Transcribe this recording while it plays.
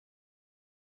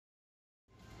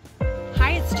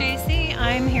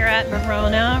I'm here at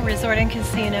Barona Resort and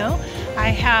Casino.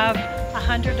 I have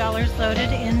 $100 loaded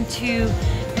into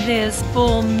this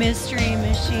full mystery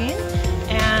machine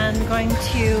and going to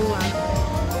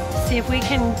see if we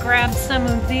can grab some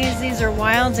of these. These are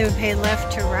wilds. They would pay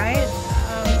left to right.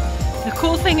 The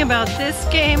cool thing about this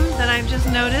game that I've just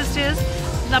noticed is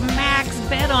the max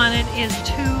bet on it is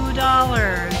 $2.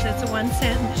 It's a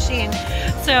 1-cent machine.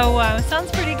 So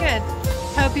sounds pretty good.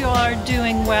 Hope you all are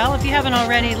doing well. If you haven't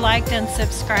already liked and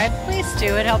subscribed, please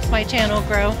do. It helps my channel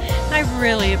grow, and I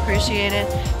really appreciate it.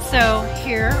 So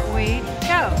here we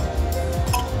go.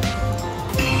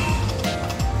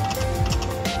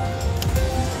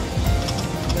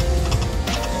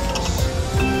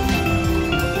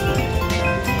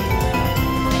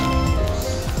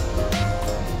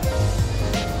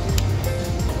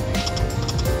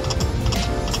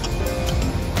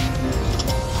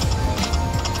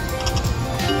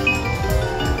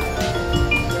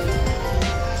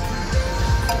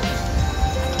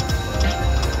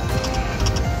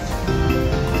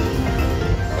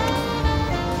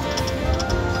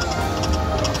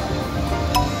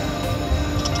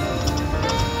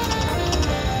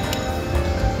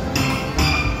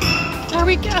 There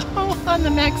we go on the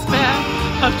max bet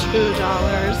of $2.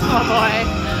 Oh boy,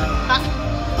 I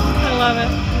love it.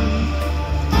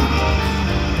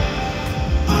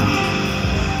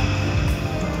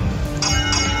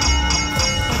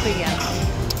 What do we get?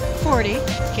 40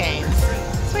 games.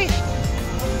 Sweet.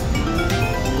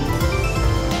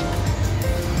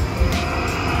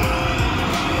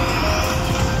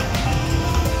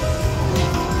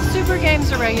 Super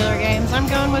games or regular games? I'm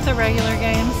going with the regular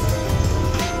games.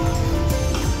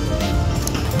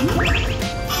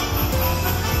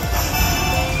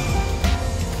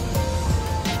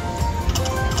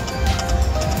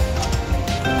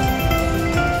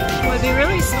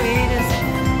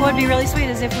 What would be really sweet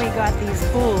is if we got these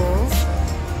pools.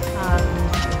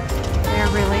 They're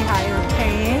really higher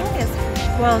paying, as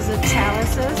well as the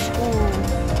chalices. Ooh.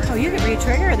 Oh, you could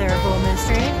re-trigger their pool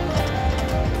mystery.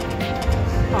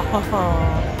 Oh,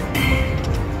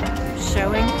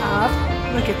 showing up.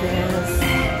 Look at this.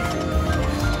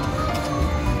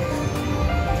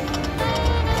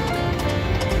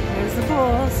 There's the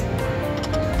pools.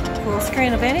 Full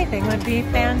screen of anything would be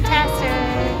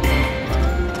fantastic.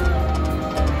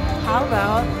 How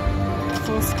about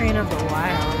full screen of the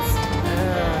wilds?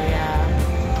 Oh yeah.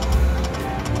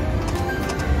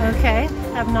 Okay,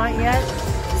 have not yet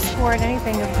scored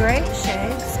anything of great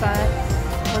shakes, but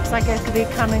looks like it could be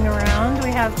coming around.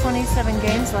 We have 27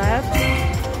 games left.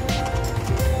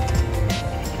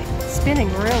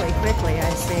 Spinning really quickly,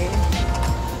 I see.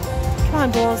 Come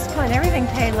on, bulls. Come on, everything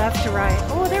paid left to right.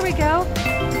 Oh, there we go.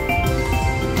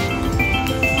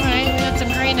 Alright, we got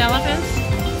some green elephants.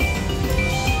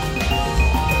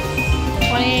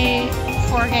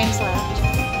 24 games left.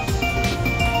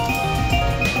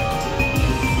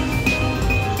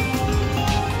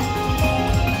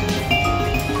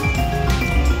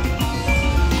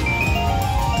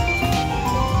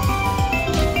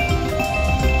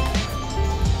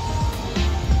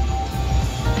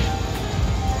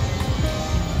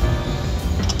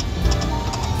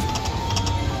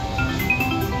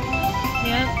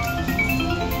 Yep.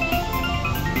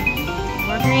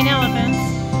 More green elephants.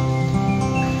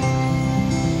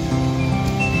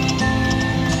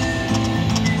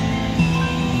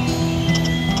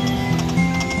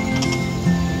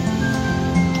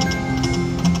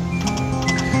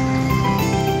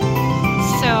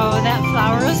 That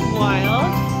flower is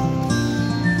wild.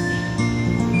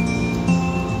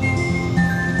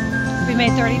 We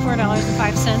made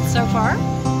 $34.05 so far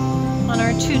on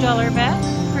our $2 bet.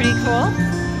 Pretty cool.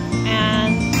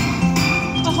 And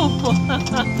oh,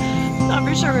 not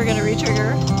for sure we're going to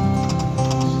re-trigger.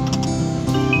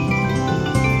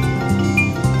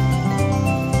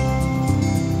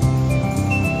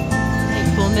 I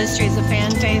think Pool Mystery is a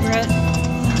fan favorite.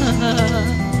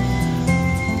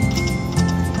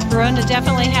 Barona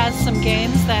definitely has some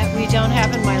games that we don't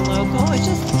have in my local, which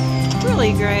is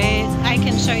really great. I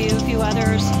can show you a few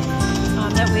others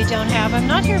that we don't have. I'm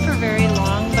not here for very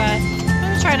long, but I'm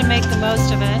going to try to make the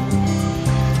most of it.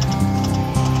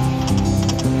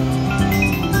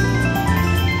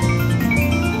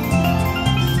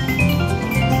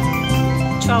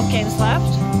 $12 games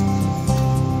left.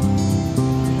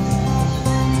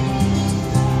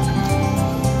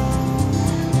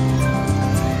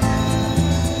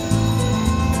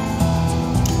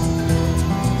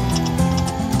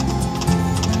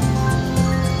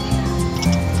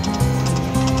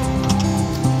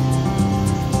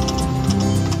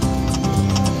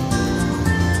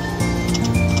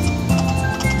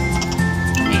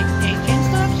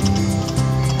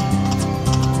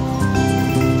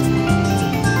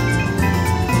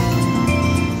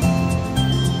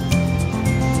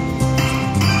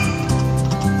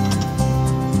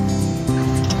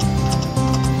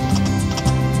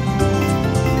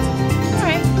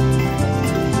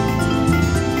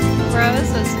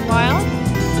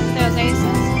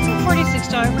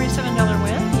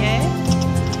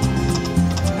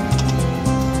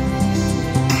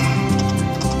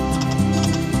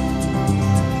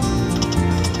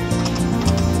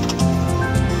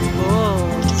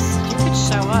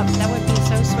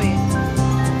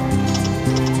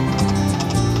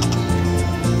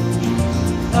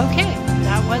 Okay,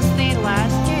 that was the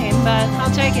last game, but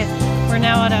I'll take it. We're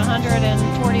now at $141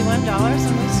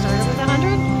 and we started with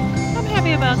 100. I'm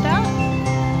happy about that.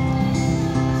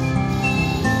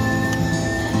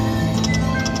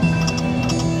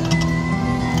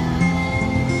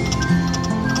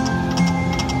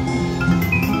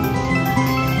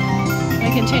 I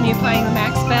continue playing the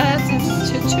max bets.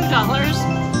 It's to $2.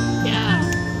 Yeah.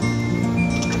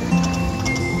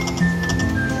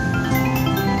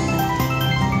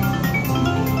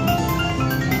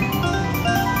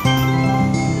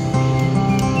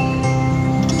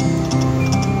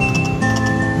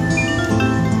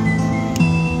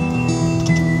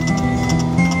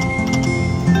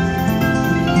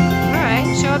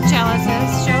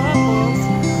 Chalices, show up bulls.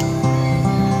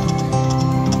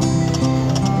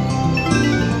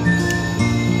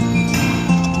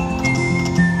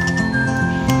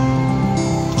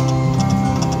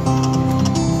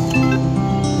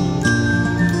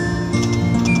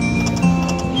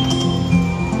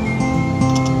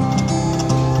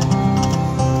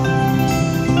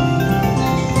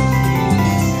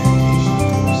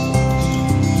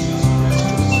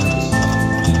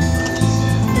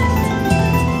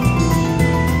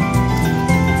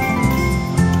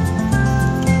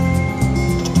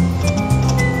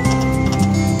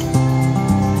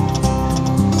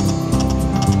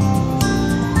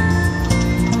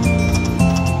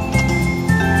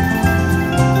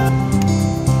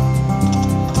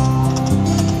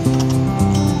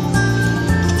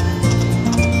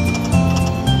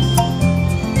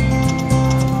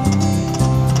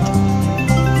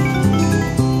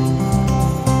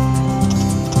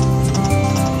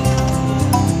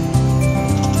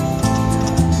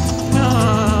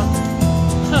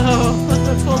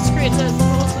 Full screen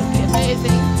decimals would be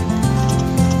amazing.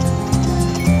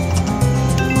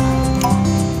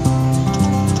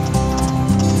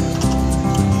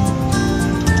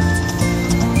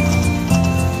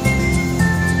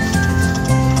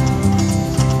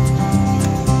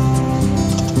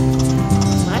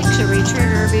 Like to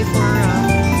retrigger before,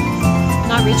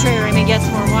 not retrigger, I mean get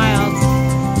some more wilds.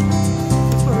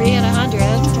 Before we hit 100,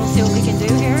 we'll see what we can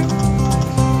do here.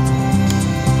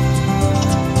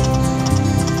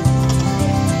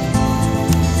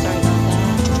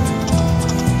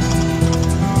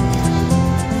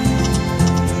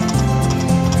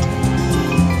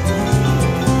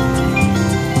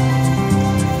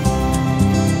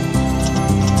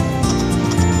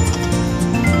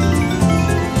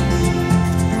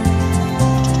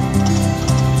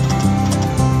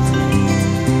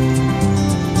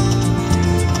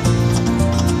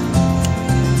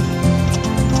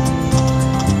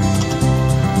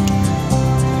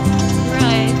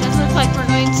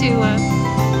 To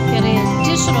get any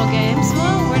additional games.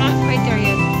 Well, we're not quite there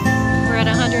yet. We're at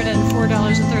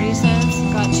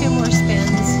 $104.30. Got 2 more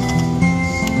spins.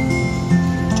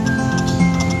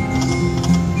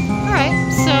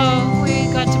 Alright, so we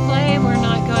got to play. We're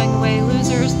not going away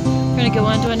losers. We're going to go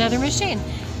on to another machine.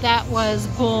 That was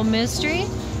Bull Mystery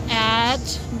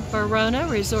at Barona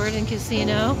Resort and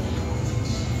Casino,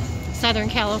 Southern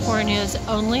California's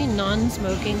only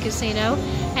non-smoking casino,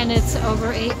 and it's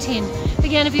over 18.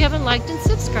 Again, if you haven't liked and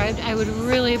subscribed, I would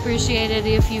really appreciate it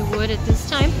if you would at this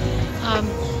time.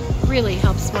 Really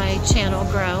helps my channel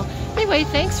grow. Anyway,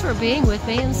 thanks for being with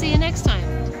me and see you next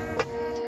time.